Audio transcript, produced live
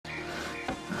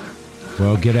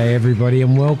Well, g'day everybody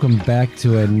and welcome back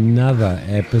to another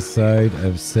episode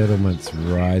of Settlements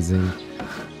Rising.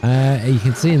 You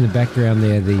can see in the background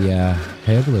there the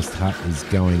herbalist hut is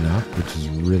going up, which is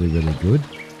really good.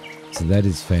 So that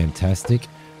is fantastic.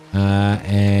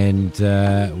 And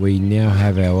we now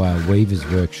have our weaver's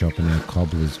workshop and our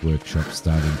cobbler's workshop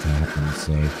starting to happen.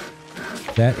 So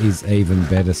that is even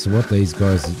better. So what these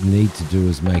guys need to do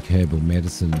is make herbal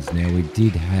medicines. Now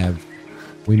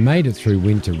we made it through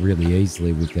winter really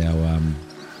easily with our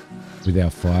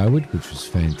firewood, which was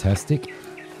fantastic.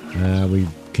 We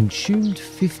consumed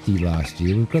 50 last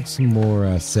year. We've got some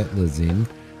more settlers in.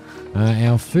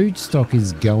 Our food stock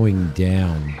is going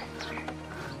down.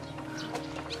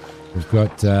 We've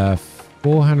got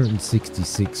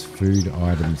 466 food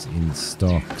items in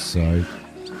stock, so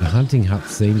the hunting hut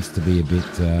seems to be a bit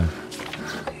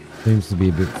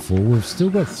full. We've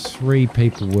still got 3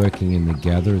 people working in the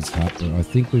gatherer's hut, but I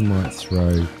think we might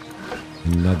throw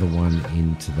another one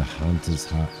into the hunter's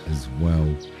hut as well,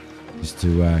 just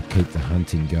to keep the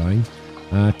hunting going.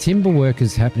 Timber work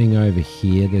is happening over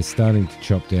here. They're starting to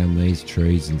chop down these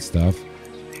trees and stuff,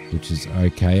 which is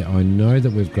okay. I know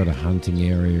that we've got a hunting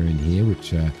area in here,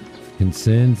 which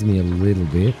concerns me a little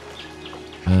bit.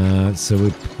 So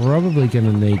we're probably going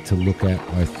to need to look at,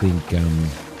 I think,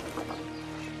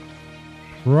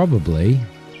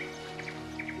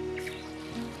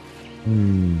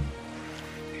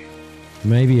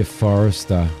 maybe a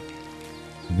forester,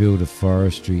 build a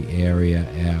forestry area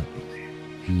out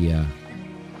here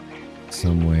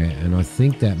somewhere, and I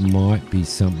think that might be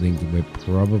something that we're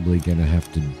probably going to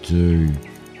have to do.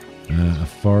 A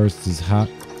forester's hut,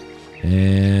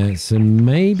 and so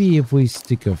maybe if we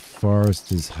stick a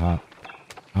forester's hut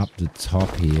up the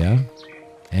top here,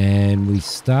 and we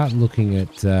start looking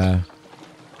at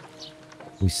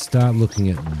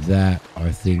that,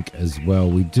 I think, as well.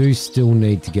 We do still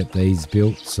need to get these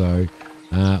built, so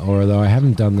although I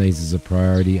haven't done these as a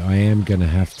priority, I am going to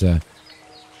have to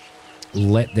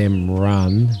let them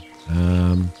run.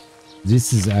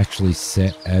 This is actually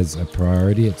set as a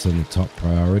priority. It's on the top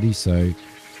priority, so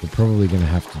we're probably going to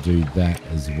have to do that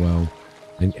as well,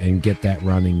 and get that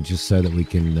running, just so that we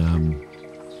can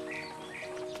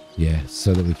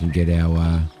get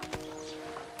our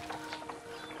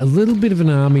a little bit of an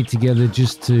army together,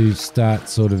 just to start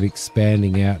sort of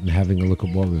expanding out and having a look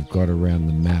at what we've got around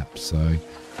the map. So,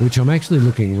 which I'm actually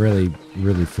looking really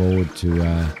forward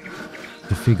to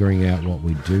figuring out what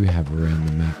we do have around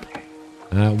the map.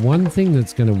 One thing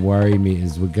that's going to worry me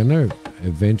is we're going to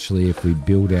eventually, if we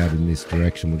build out in this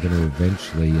direction, we're going to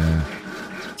eventually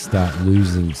start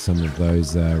losing some of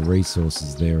those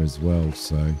resources there as well.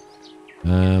 So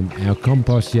our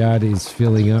compost yard is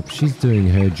filling up. She's doing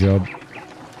her job.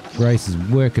 Grace is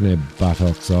working her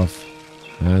buttocks off.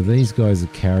 These guys are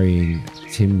carrying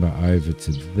timber over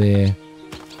to there.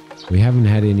 We haven't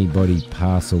had anybody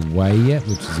pass away yet,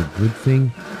 which is a good thing.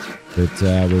 But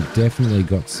we've definitely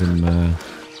got some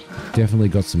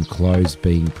clothes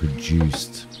being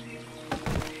produced,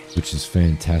 which is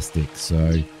fantastic.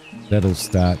 So that'll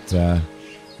start.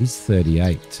 He's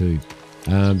 38 too.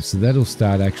 So that'll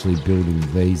start actually building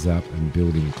these up and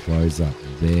building clothes up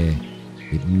there.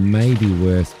 It may be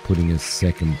worth putting a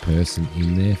second person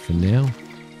in there for now,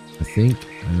 I think.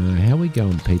 How are we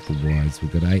going people-wise?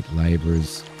 We've got 8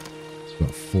 labourers, we've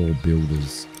got 4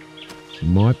 builders.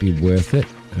 Might be worth it.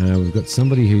 We've got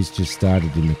somebody who's just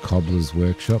started in the cobbler's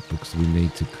workshop because we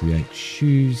need to create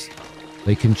shoes.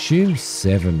 They consume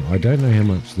 7. I don't know how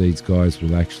much these guys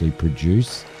will actually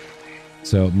produce.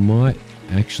 So it might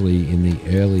actually, in the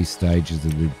early stages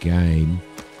of the game,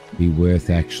 be worth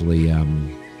actually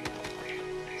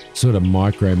sort of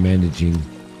micromanaging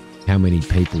how many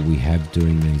people we have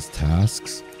doing these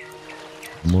tasks.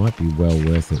 Might be well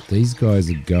worth it. These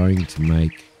guys are going to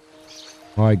make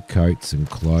hide coats and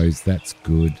clothes. That's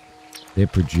good. They're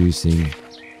producing.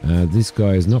 This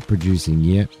guy is not producing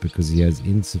yet because he has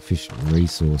insufficient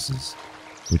resources,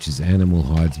 which is animal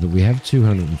hides, but we have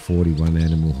 241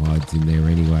 animal hides in there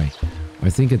anyway. I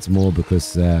think it's more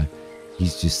because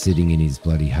he's just sitting in his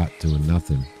bloody hut doing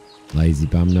nothing. Lazy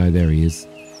bum. No, there he is.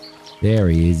 There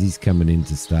he is. He's coming in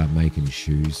to start making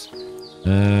shoes.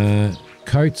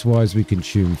 Coats wise, we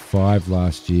consumed 5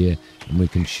 last year, and we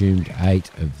consumed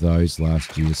 8 of those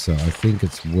last year. So I think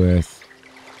it's worth.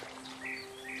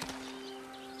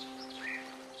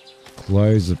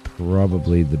 Clothes are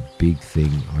probably the big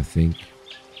thing, I think,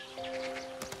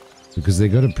 because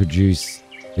they've got to produce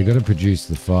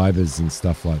the fibers and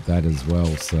stuff like that as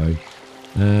well. So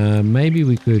maybe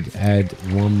we could add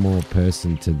one more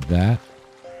person to that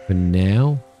for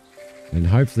now. And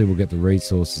hopefully we'll get the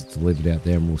resources to live it out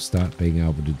there, and we'll start being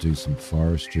able to do some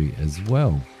forestry as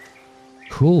well.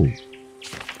 Cool.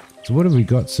 So what have we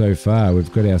got so far?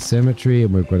 We've got our cemetery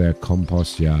and we've got our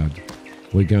compost yard.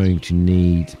 We're going to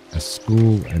need a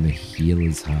school and a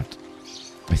healer's hut.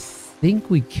 I think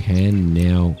we can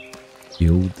now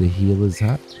build the healer's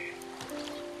hut.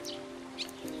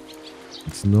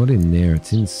 It's not in there.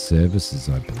 It's in services,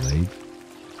 I believe.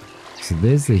 So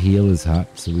there's the healer's hut.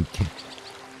 So we can...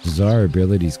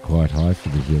 Desirability is quite high for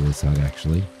the healer's hut,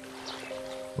 actually.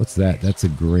 What's that? That's a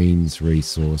greens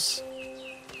resource.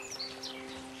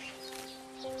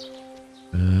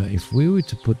 If we were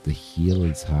to put the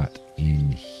healer's hut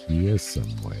in here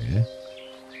somewhere,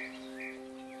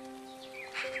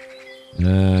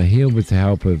 heal with the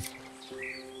help of,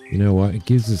 you know what? It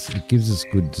gives us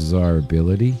good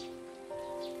desirability.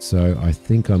 So I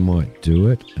think I might do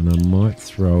it, and I might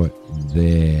throw it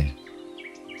there.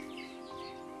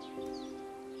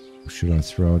 Or should I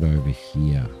throw it over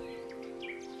here?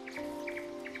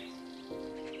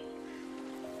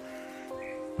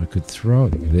 I could throw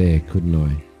it there, couldn't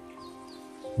I?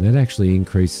 And that actually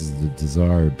increases the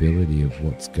desirability of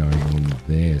what's going on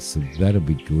there, so that'll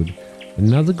be good.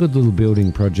 Another good little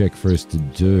building project for us to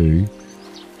do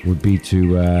would be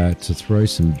to throw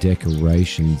some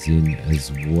decorations in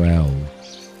as well.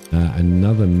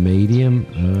 Another medium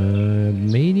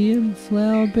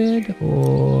flower bed,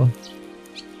 or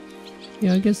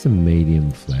yeah, I guess a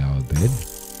medium flower bed.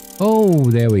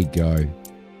 Oh, there we go.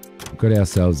 We've got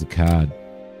ourselves a card.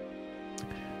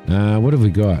 What have we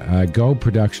got? Gold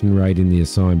production rate in the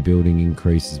assigned building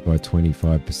increases by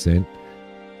 25%.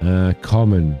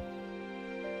 Common.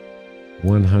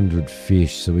 100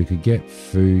 fish, so we could get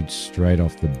food straight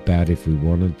off the bat if we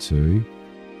wanted to.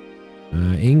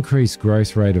 Increased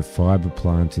growth rate of fiber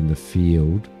plant in the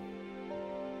field.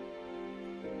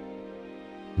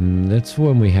 That's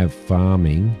when we have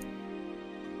farming.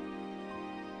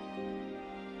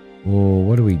 Or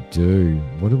what do we do?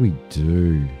 What do we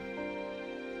do?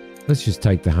 Let's just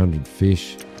take the 100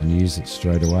 fish and use it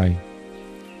straight away.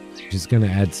 Just going to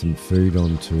add some food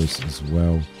onto us as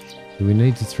well. Do we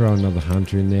need to throw another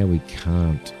hunter in there? We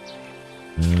can't.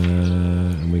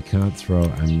 And we can't throw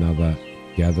another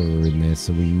gatherer in there.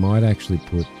 So we might actually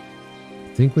put...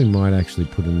 I think we might actually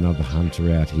put another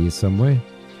hunter out here somewhere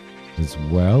as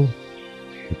well.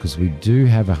 Because we do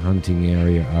have a hunting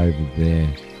area over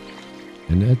there.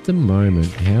 And at the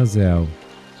moment, how's our...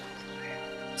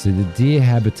 So the deer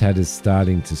habitat is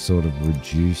starting to sort of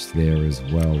reduce there as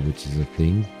well, which is a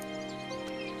thing.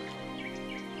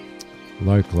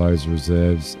 Localized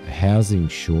reserves, housing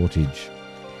shortage.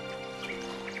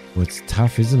 Well, it's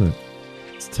tough, isn't it?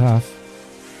 It's tough.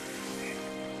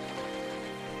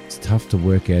 It's tough to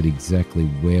work out exactly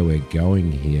where we're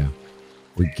going here.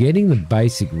 We're getting the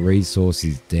basic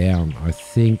resources down. I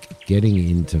think getting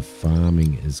into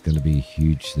farming is going to be a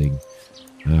huge thing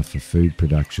for food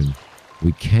production.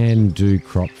 We can do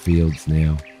crop fields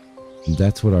now. And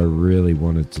that's what I really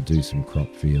wanted to do, some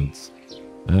crop fields.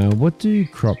 What do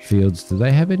crop fields, do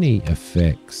they have any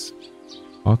effects?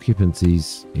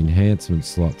 Occupancies, enhancement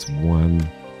slots 1.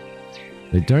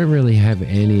 They don't really have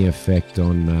any effect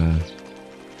on...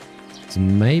 so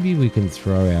maybe we can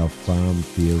throw our farm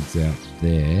fields out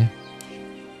there.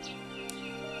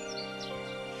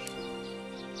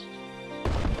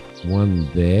 One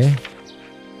there.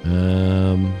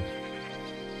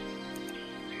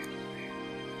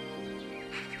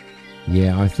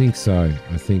 Yeah, I think so.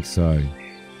 I think so.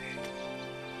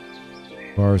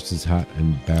 Forester's hut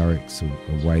and barracks are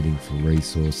waiting for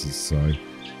resources, so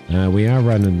we are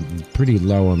running pretty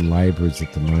low on labourers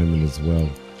at the moment as well.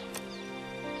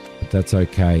 But that's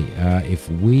okay. If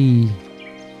we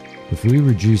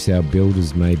reduce our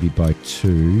builders maybe by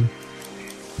 2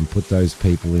 and put those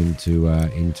people into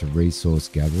resource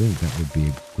gathering, that would be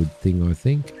a good thing, I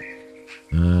think.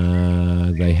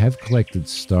 They have collected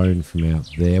stone from out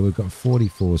there. We've got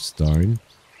 44 stone.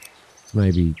 Let's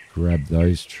maybe grab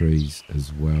those trees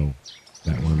as well.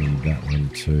 That one and that one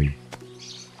too.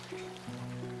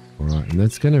 Alright, and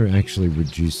that's going to actually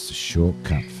reduce the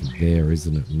shortcut for there,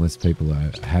 isn't it? Unless people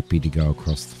are happy to go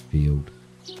across the field.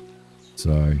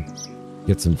 So,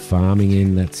 get some farming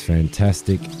in. That's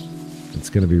fantastic. It's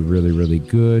going to be really, really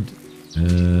good.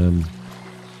 We're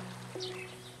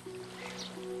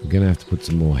going to have to put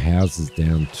some more houses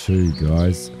down too,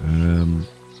 guys.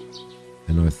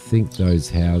 And I think those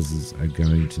houses are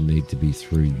going to need to be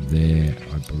through there,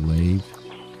 I believe.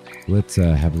 Let's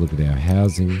have a look at our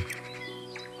housing.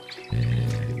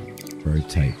 And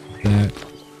rotate that.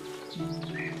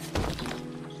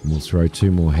 And we'll throw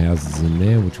 2 more houses in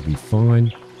there, which will be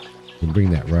fine. We'll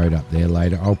bring that road up there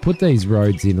later. I'll put these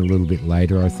roads in a little bit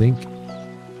later, I think.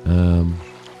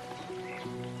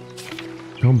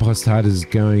 Compost hut is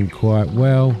going quite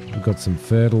well. We've got some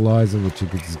fertilizer, which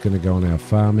is going to go on our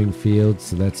farming field,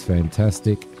 so that's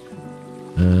fantastic.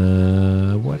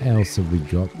 What else have we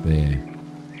got there?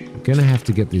 We're going to have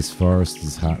to get this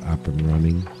forester's hut up and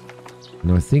running.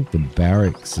 And I think the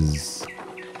barracks is...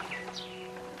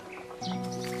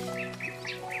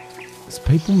 There's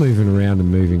people moving around and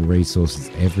moving resources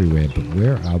everywhere, but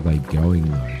where are they going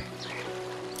though?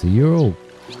 So you're all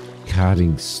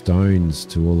carting stones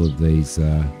to all of these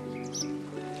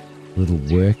little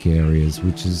work areas,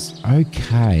 which is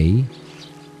okay.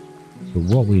 But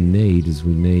what we need is are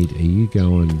you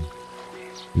going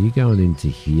into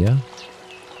here?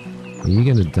 Are you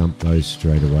going to dump those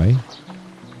straight away?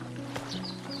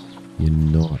 You're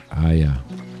not, are you?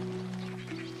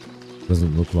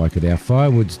 Doesn't look like it. Our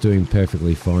firewood's doing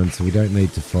perfectly fine, so we don't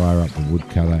need to fire up the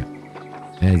woodcutter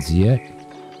as yet.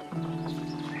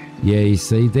 Yeah, you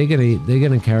see, they're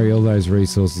gonna carry all those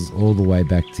resources all the way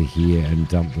back to here and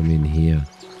dump them in here.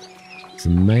 So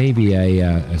maybe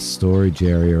a storage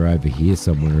area over here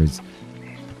somewhere is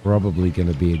probably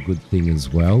going to be a good thing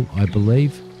as well, I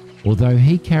believe. Although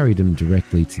he carried them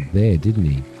directly to there, didn't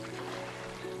he?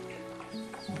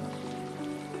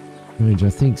 I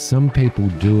think some people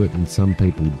do it and some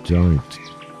people don't.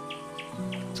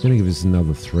 It's going to give us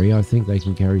another 3. I think they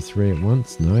can carry 3 at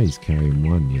once. No, he's carrying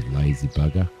 1, you lazy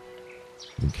bugger.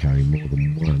 We'll carry more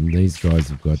than 1. These guys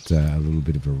have got a little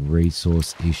bit of a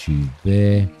resource issue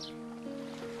there.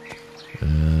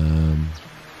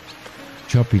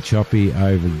 Choppy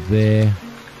over there.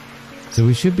 So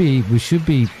we're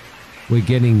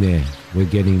getting there. We're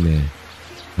getting there.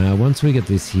 Once we get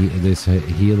this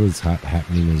healer's hut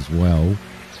happening as well,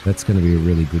 that's going to be a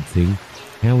really good thing.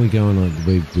 How are we going on?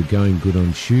 We're going good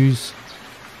on shoes.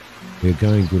 We're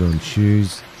going good on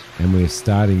shoes. And we're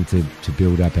starting to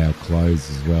build up our clothes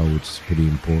as well, which is pretty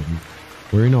important.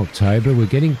 We're in October. We're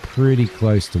getting pretty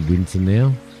close to winter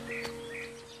now.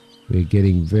 We're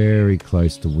getting very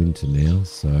close to winter now,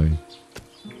 so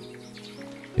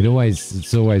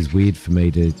it's always weird for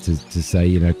me to say,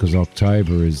 you know, because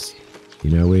October is,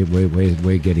 you know,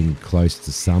 we're getting close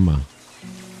to summer.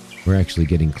 We're actually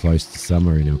getting close to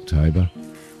summer in October,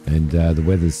 and the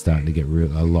weather's starting to get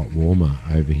a lot warmer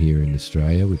over here in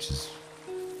Australia, which is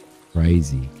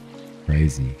crazy.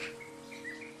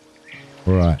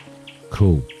 All right,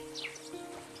 cool.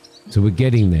 So we're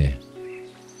getting there.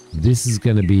 This is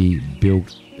going to be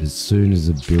built as soon as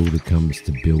a builder comes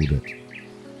to build it,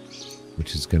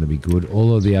 which is going to be good.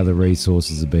 All of the other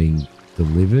resources are being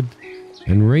delivered,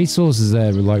 and resources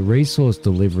are like resource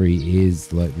delivery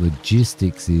is like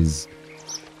logistics is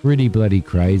pretty bloody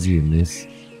crazy in this.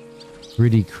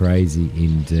 Pretty crazy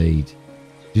indeed.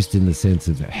 Just in the sense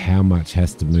of how much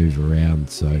has to move around.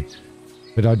 So,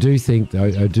 but I do still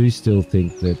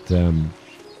think that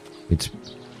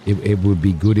it would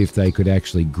be good if they could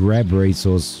actually grab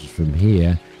resources from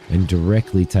here and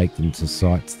directly take them to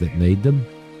sites that need them.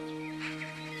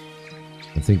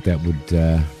 I think that would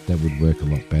work a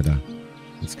lot better.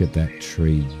 Let's get that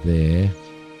tree there.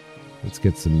 Let's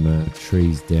get some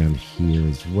trees down here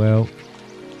as well.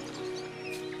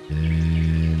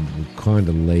 And we'll kind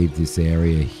of leave this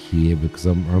area here because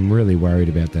I'm really worried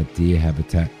about that deer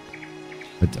habitat.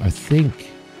 But I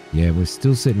think, yeah, we're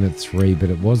still sitting at 3, but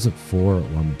it was at 4 at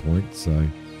one point. So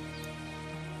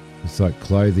it's like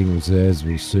clothing reserves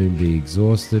will soon be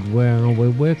exhausted. Well,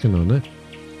 we're working on it.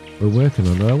 We're working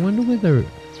on it. I wonder whether...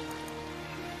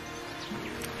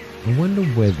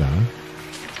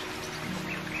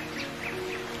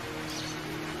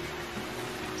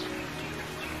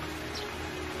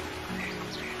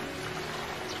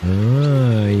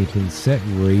 you can set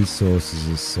resources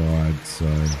aside, so...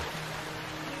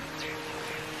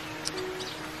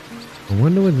 I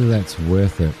wonder whether that's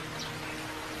worth it.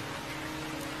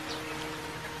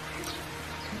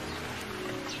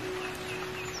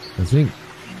 I think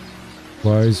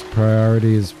clothes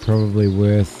priority is probably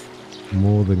worth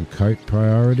more than coat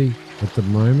priority at the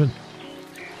moment.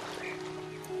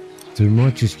 So we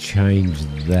might just change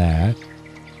that,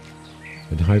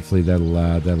 and hopefully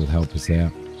that'll help us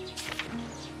out.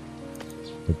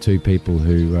 The 2 people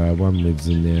who one lives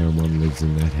in there and one lives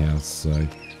in that house, so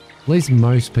at least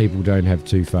most people don't have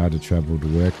too far to travel to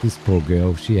work. This poor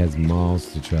girl, she has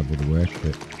miles to travel to work,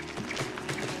 but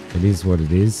it is what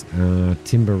it is.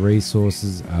 Timber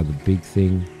resources are the big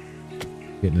thing.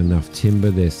 Getting enough timber.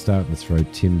 They're starting to throw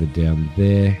timber down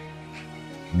there.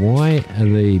 Why are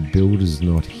the builders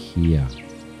not here?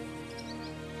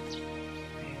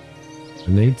 I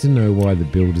need to know why the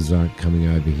builders aren't coming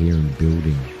over here and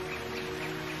building.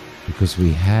 because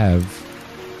we have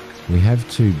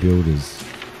two builders.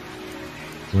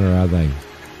 Where are they?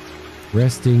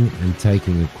 Resting and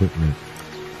taking equipment.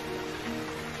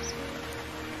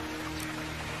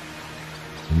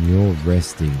 And you're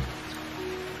resting.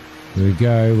 There we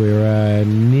go. We're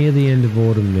near the end of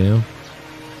autumn now.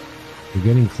 We're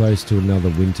getting close to another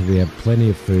winter. We have plenty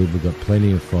of food. We've got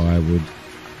plenty of firewood.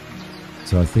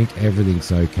 So I think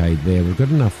everything's okay there. We've got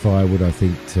enough firewood, I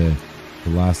think, to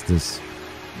last us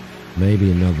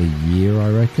maybe another year, I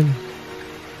reckon.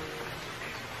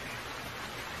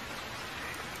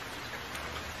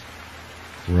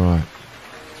 Right.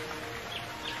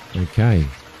 Okay.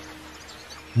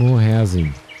 More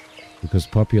housing, because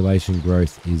population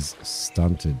growth is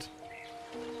stunted.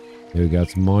 There we go.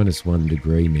 It's -1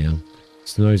 degree now.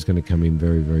 Snow's going to come in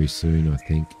very, very soon, I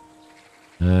think.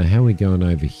 How are we going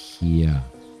over here?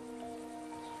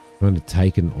 Kind of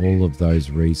taken all of those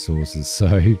resources.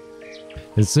 So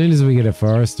as soon as we get a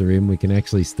forester in, we can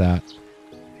actually start,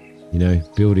 you know,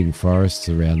 building forests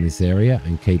around this area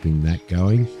and keeping that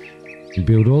going. We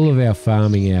build all of our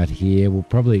farming out here. We'll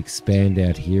probably expand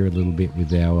out here a little bit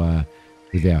with our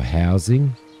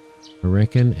housing, I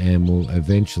reckon, and we'll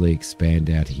eventually expand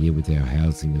out here with our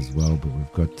housing as well. But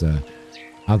we've got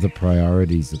other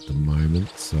priorities at the moment.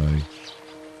 So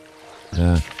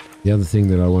the other thing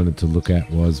that I wanted to look at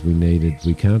was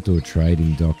we can't do a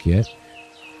trading dock yet.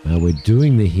 We're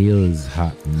doing the healer's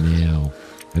hut now,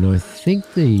 and I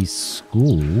think the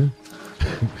school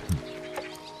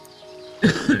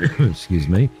excuse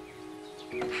me,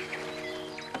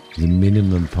 the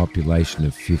minimum population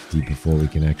of 50 before we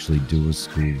can actually do a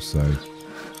school. So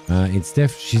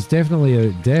she's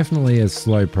definitely a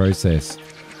slow process.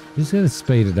 Just going to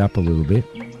speed it up a little bit.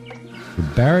 The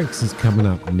barracks is coming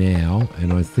up now,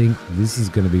 and I think this is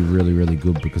going to be really, really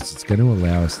good because it's going to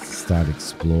allow us to start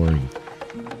exploring.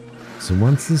 So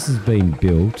once this has been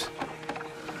built,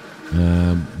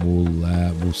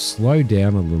 we'll slow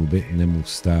down a little bit, and then we'll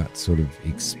start sort of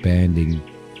expanding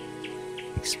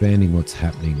what's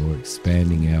happening, or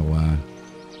expanding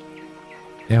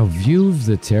our view of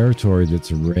the territory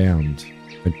that's around.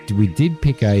 But we did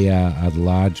pick a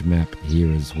large map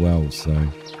here as well. So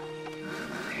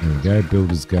there we go.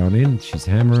 Builder's going in. She's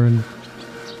hammering.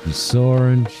 She's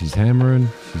sawing. She's hammering.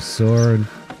 She's sawing.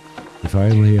 If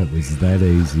only it was that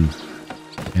easy.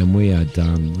 And we are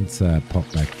done. Let's pop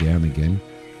back down again.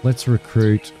 Let's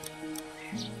recruit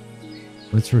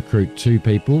 2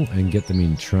 people and get them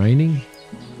in training.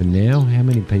 For now, how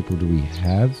many people do we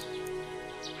have?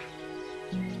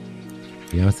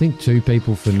 Yeah, I think 2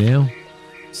 people for now.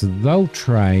 So they'll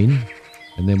train,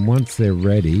 and then once they're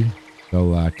ready,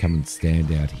 they'll come and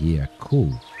stand out here.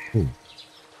 Cool.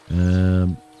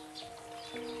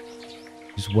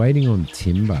 Just waiting on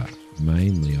timber,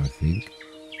 mainly, I think.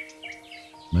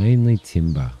 Mainly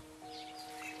timber.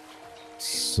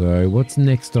 So what's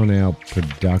next on our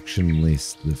production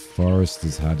list? The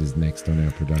forester's hut is next on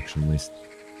our production list.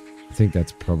 I think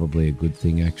that's probably a good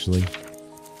thing, actually.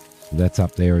 That's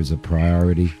up there as a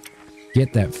priority.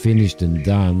 Get that finished and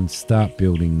done. Start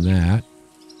building that.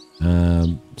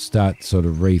 Start sort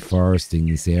of reforesting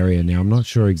this area. Now, I'm not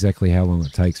sure exactly how long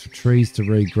it takes for trees to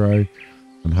regrow.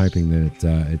 I'm hoping that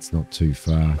it's not too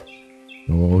far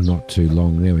or not too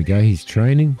long. There we go. He's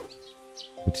training,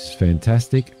 which is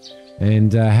fantastic.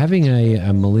 And having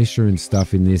a militia and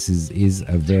stuff in this is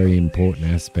a very important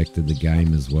aspect of the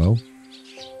game as well.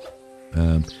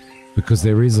 Because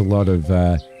there is a lot of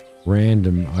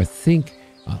random, I think,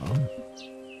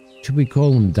 should we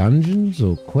call them dungeons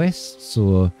or quests?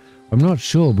 Or I'm not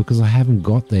sure because I haven't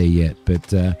got there yet. But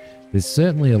there's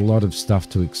certainly a lot of stuff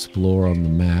to explore on the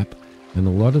map and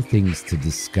a lot of things to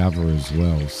discover as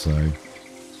well. So,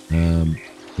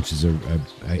 which is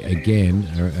again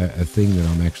a thing that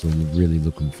I'm actually really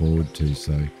looking forward to.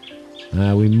 So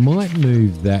we might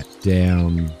move that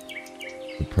down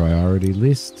the priority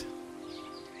list,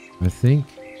 I think.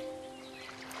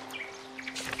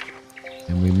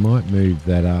 And we might move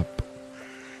that up.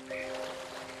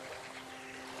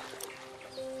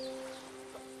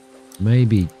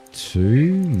 Maybe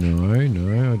 2? No, I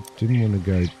didn't want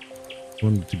to go.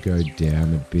 Wanted to go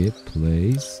down a bit,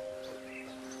 please.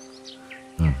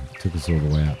 Oh, it took us all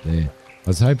the way up there. I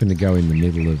was hoping to go in the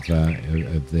middle of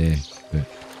there, but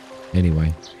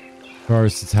anyway.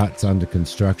 Forester's hut's under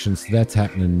construction, so that's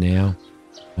happening now.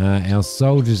 Our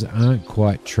soldiers aren't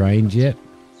quite trained yet,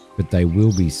 but they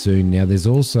will be soon. Now, there's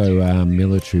also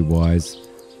military-wise,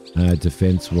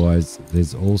 defense-wise,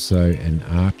 there's also an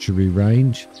archery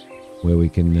range where we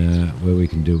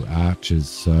can do archers.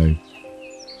 So,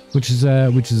 which is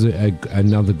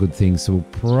another good thing. So we'll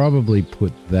probably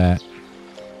put that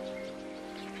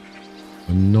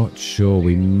I'm not sure.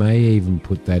 We may even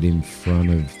put that in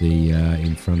front of the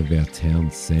our town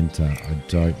centre. I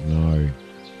don't know.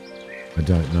 But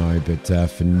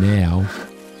for now,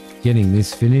 getting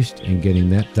this finished and getting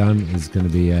that done is going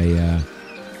to be a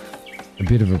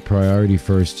bit of a priority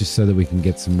for us, just so that we can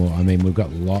get some more. I mean, we've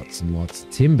got lots and lots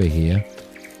of timber here,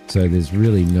 so there's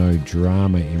really no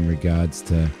drama in regards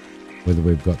to whether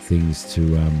we've got things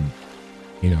to,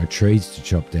 trees to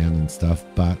chop down and stuff.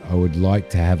 But I would like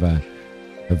to have a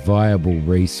viable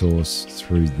resource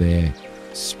through there.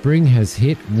 Spring has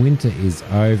hit, winter is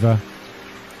over.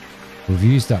 We've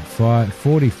used up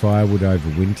 40 firewood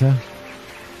over winter,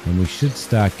 and we should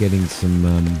start getting some.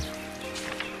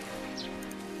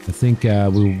 I think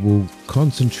we'll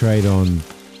concentrate on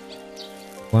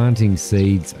planting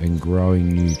seeds and growing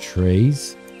new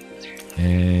trees,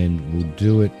 and we'll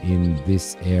do it in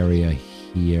this area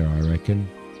here, I reckon,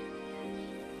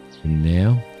 for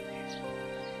now.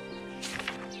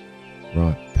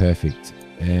 Right, perfect.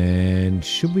 And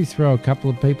should we throw a couple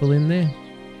of people in there?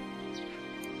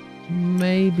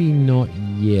 Maybe not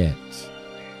yet.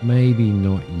 Maybe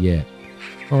not yet.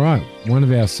 All right, one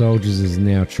of our soldiers is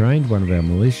now trained, one of our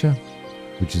militia,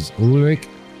 which is Ulrich.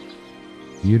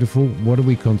 Beautiful. What are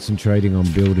we concentrating on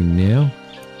building now?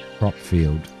 Crop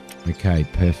field. Okay,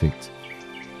 perfect.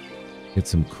 Get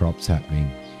some crops happening.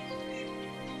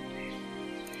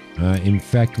 In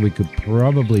fact, we could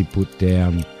probably put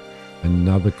down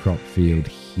another crop field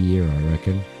here, I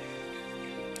reckon.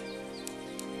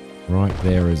 Right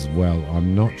there as well.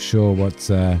 I'm not sure what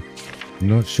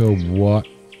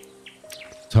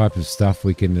type of stuff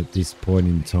we can at this point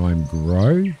in time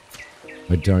grow.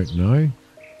 I don't know.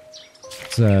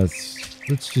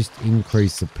 Let's just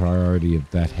increase the priority of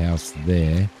that house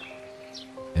there,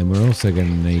 and we're also going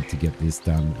to need to get this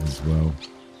done as well.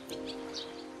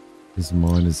 This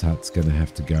miner's hut's going to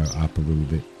have to go up a little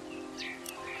bit.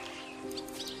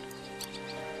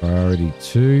 Priority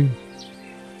 2.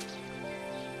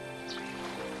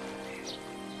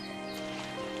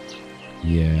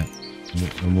 Yeah.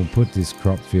 And we'll put this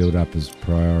crop field up as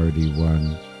priority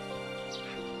 1.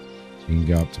 You can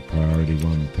go up to priority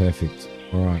 1. Perfect.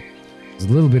 All right. There's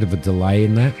a little bit of a delay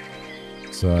in that.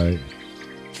 So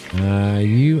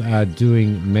you are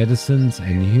doing medicines,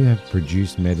 and you have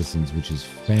produced medicines, which is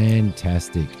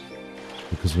fantastic,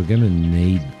 because we're going to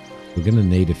need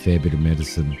a fair bit of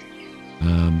medicine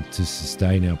to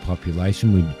sustain our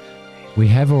population. We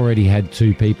have already had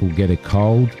 2 people get a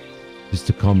cold. Just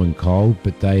a common cold,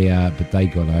 but they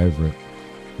got over it.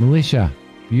 Militia,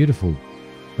 beautiful.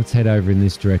 Let's head over in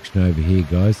this direction over here,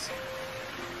 guys.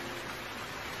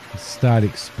 Let's start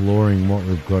exploring what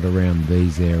we've got around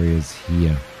these areas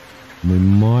here. We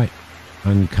might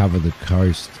uncover the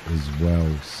coast as well,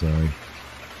 so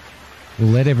we'll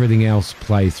let everything else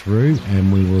play through,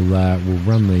 and we'll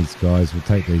run these guys. We'll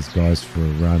take these guys for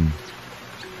a run.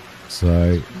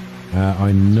 So.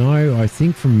 I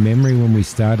think from memory when we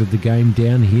started the game,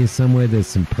 down here somewhere there's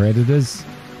some predators.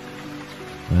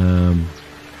 So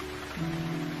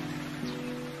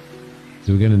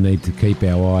we're going to need to keep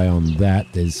our eye on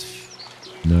that. There's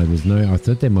no, I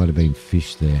thought there might have been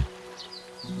fish there.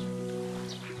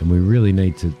 And we really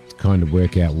need to kind of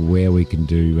work out where we can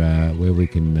do, or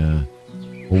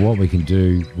what we can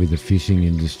do with the fishing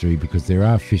industry, because there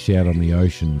are fish out on the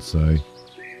ocean, so...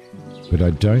 But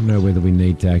I don't know whether we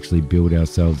need to actually build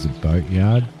ourselves a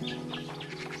boatyard.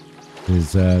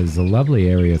 There's a lovely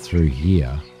area through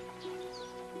here.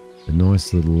 A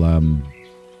nice little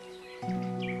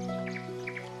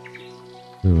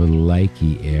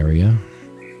lakey area.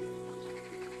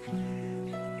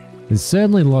 There's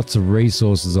certainly lots of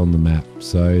resources on the map,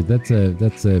 so that's a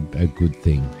good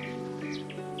thing.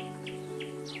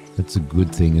 That's a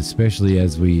good thing, especially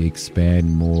as we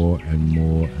expand more and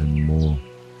more and more.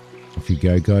 Off you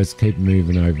go, guys. Keep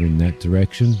moving over in that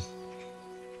direction.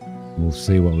 We'll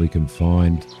see what we can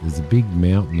find. There's a big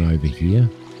mountain over here.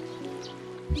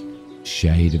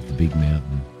 Shade of the big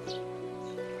mountain.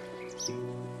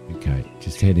 Okay,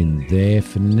 just head in there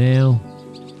for now.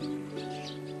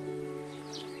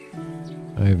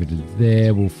 Over to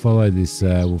there. We'll follow this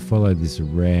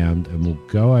around, and we'll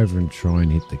go over and try and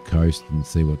hit the coast and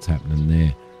see what's happening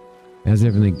there. How's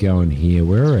everything going here?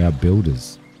 Where are our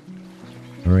builders?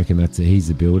 I reckon he's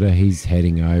a builder. He's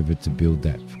heading over to build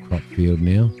that crop field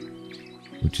now,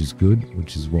 which is good,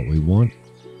 which is what we want.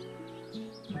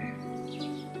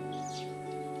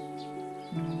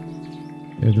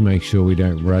 We have to make sure we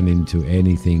don't run into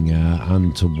anything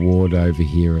untoward over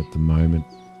here at the moment.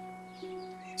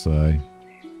 So,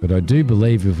 but I do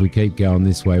believe if we keep going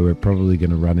this way, we're probably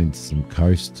going to run into some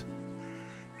coast.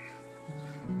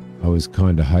 I was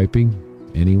kind of hoping,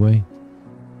 anyway.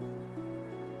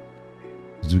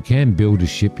 Because we can build a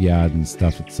shipyard and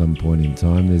stuff at some point in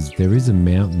time. There is a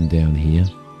mountain down here.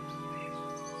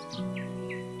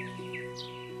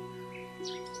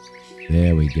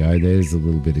 There we go. There's a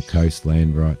little bit of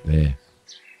coastland right there.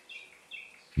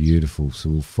 Beautiful. So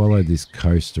we'll follow this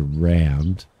coast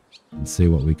around and see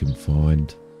what we can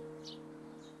find.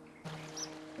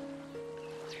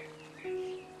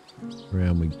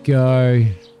 Around we go.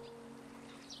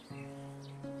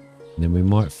 And then we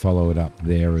might follow it up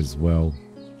there as well.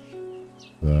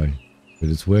 So, but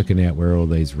it's working out where all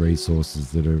these resources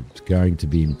that are going to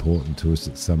be important to us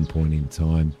at some point in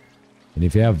time. And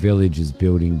if our village is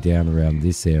building down around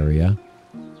this area,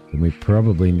 then we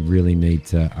probably really need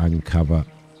to uncover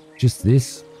just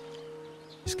this.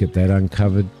 Just get that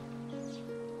uncovered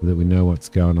so that we know what's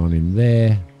going on in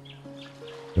there.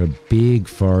 Got a big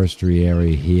forestry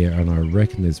area here, and I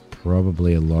reckon there's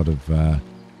probably a lot of,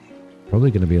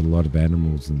 probably going to be a lot of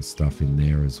animals and stuff in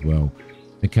there as well.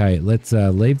 Okay, let's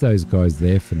leave those guys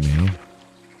there for now.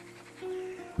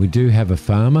 We do have a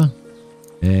farmer.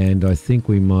 And I think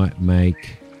we might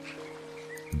make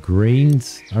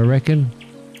greens, I reckon.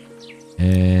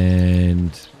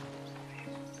 And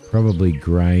probably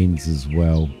grains as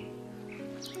well.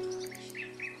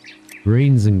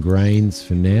 Greens and grains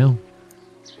for now.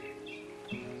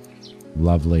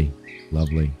 Lovely,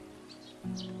 lovely.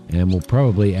 And we'll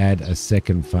probably add a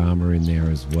second farmer in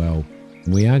there as well.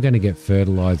 And we are going to get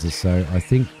fertilizer, so I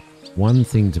think one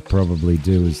thing to probably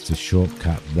do is to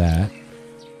shortcut that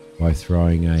by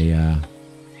throwing a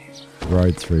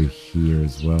road through here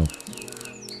as well.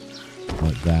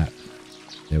 Like that.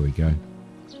 There we go.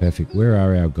 Perfect. Where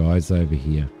are our guys over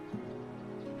here?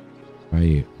 Where are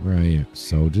you? Where are you,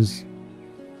 soldiers?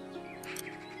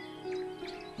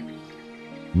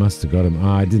 Must have got them.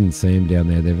 Oh, I didn't see them down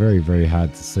there. They're very, very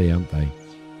hard to see, aren't they?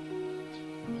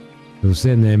 We'll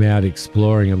send them out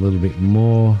exploring a little bit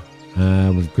more.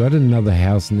 We've got another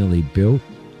house nearly built,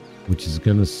 which is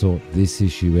going to sort this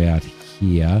issue out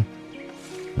here.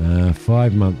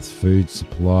 5 months food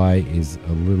supply is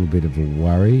a little bit of a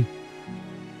worry.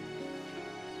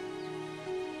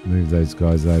 Move those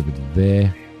guys over to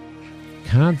there.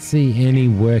 Can't see any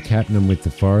work happening with the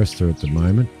forester at the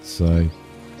moment, so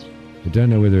I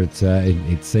don't know whether it's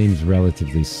it seems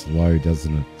relatively slow,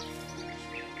 doesn't it?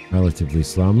 Relatively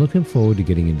slow. I'm looking forward to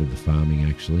getting into the farming,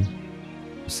 actually.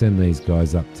 Send these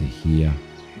guys up to here.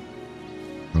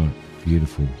 Right,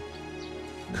 beautiful.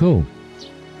 Cool.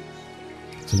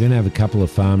 So we're going to have a couple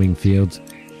of farming fields.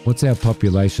 What's our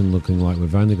population looking like?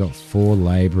 We've only got 4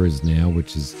 labourers now,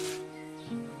 which is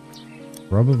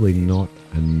probably not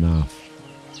enough.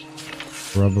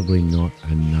 Probably not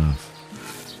enough.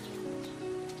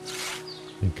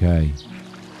 Okay.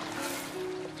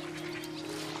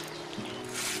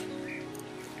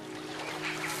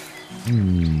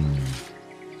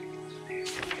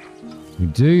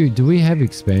 Do we have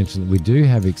expansion? We do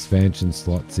have expansion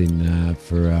slots in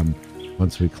for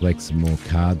once we collect some more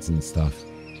cards and stuff,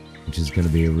 which is going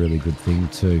to be a really good thing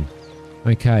too.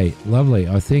 Okay, lovely.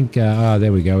 I think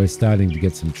there we go. We're starting to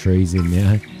get some trees in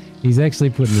now. He's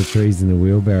actually putting the trees in the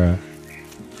wheelbarrow.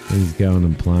 He's going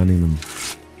and planting them.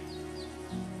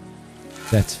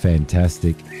 That's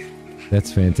fantastic.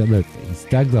 That's fantastic. Look, he's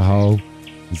dug the hole.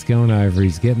 He's going over.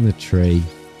 He's getting the tree.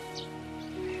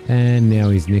 And now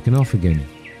he's nicking off again.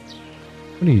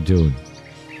 What are you doing?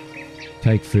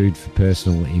 Take food for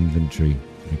personal inventory.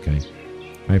 Okay.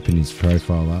 Open his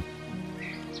profile up.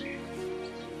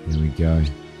 There we go.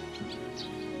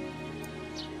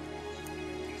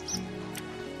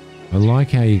 I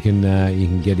like how you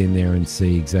can get in there and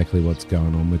see exactly what's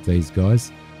going on with these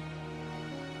guys.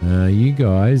 You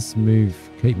guys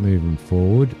keep moving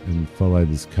forward and follow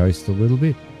this coast a little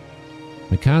bit.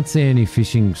 I can't see any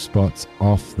fishing spots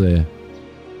off the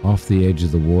edge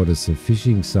of the water, so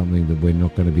fishing's something that we're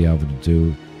not going to be able to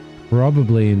do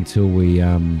probably until we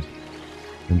unlock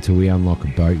a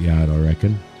boatyard, I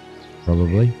reckon.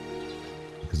 Probably.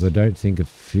 Because I don't think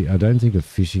a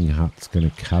fishing hut's going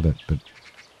to cut it, but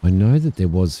I know that there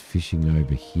was fishing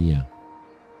over here.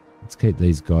 Let's keep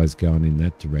these guys going in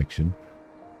that direction.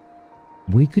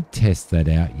 We could test that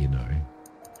out, you know.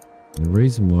 And the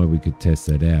reason why we could test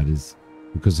that out is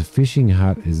because a fishing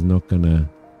hut is not going to...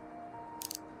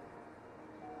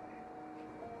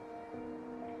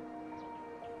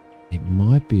 It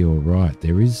might be all right.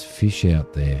 There is fish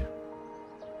out there.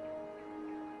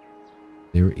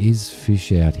 There is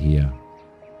fish out here.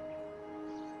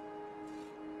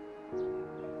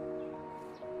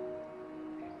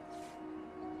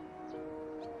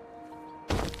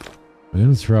 I'm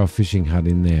going to throw a fishing hut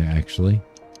in there, actually.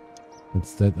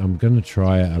 It's that I'm going to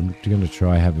try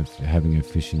having a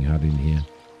fishing hut in here.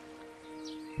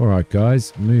 All right,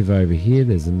 guys, move over here.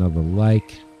 There's another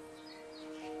lake.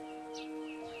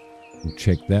 We'll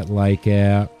check that lake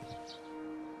out.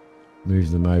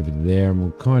 Move them over there, and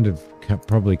we'll kind of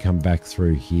probably come back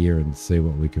through here and see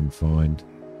what we can find.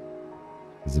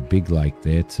 There's a big lake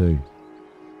there too.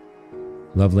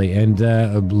 Lovely.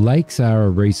 And lakes are a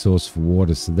resource for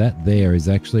water, so that there is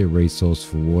actually a resource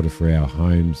for water for our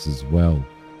homes as well,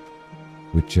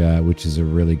 which is a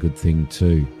really good thing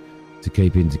too to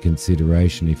keep into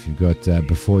consideration. If you've got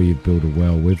before you build a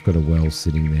well, we've got a well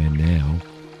sitting there now,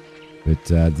 but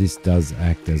this does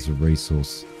act as a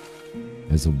resource,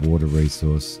 as a water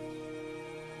resource.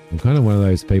 I'm kind of one of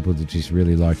those people that just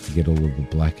really like to get all of the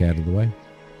black out of the way.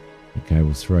 Okay,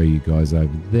 we'll throw you guys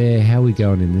over there. How are we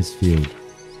going in this field?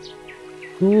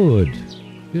 Good,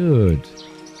 good.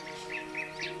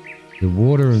 The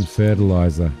water and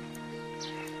fertilizer.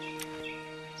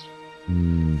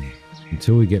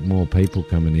 Until we get more people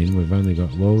coming in, we've only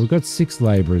got, well, we've got 6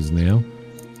 labourers now.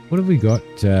 What have we got?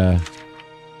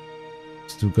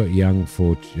 Still got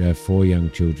four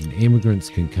young children. Immigrants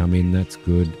can come in, that's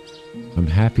good. I'm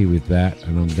happy with that,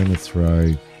 and I'm going to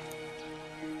throw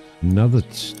another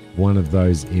one of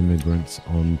those immigrants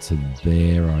onto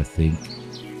there, I think,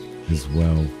 as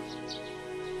well.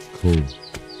 Cool.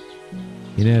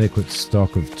 Inadequate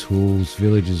stock of tools.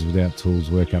 Villagers without tools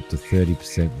work up to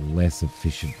 30% less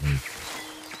efficiently.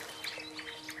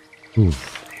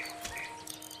 Oof.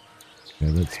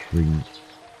 Okay, let's bring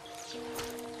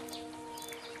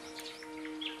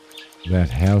that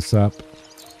house up.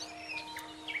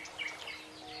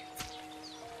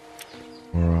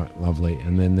 All right, lovely.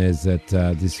 And then there's that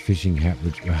this fishing hat,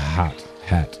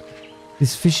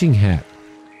 this fishing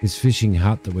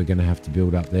hut that we're going to have to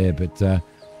build up there. But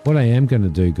what I am going to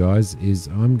do, guys, is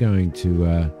I'm going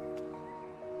to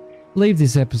leave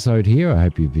this episode here. I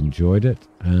hope you've enjoyed it.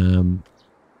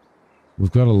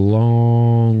 We've got a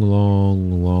long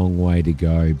way to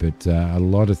go, but a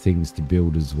lot of things to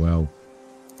build as well.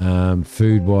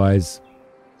 Food-wise,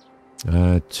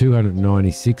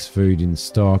 296 food in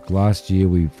stock. Last year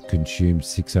we've consumed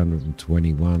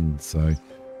 621, so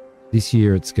this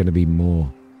year it's going to be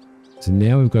more. So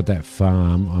now we've got that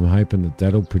farm. I'm hoping that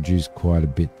that'll produce quite a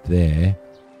bit there,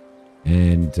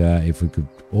 and if we could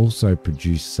also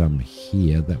produce some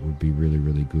here, that would be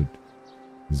really good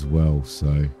as well.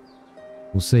 So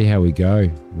we'll see how we go.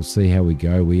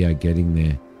 We are getting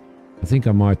there. I think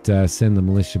I might send the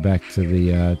militia back to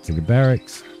the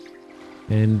barracks,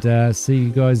 and see you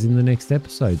guys in the next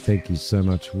episode. Thank you so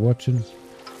much for watching.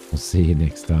 I'll see you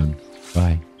next time.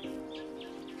 Bye.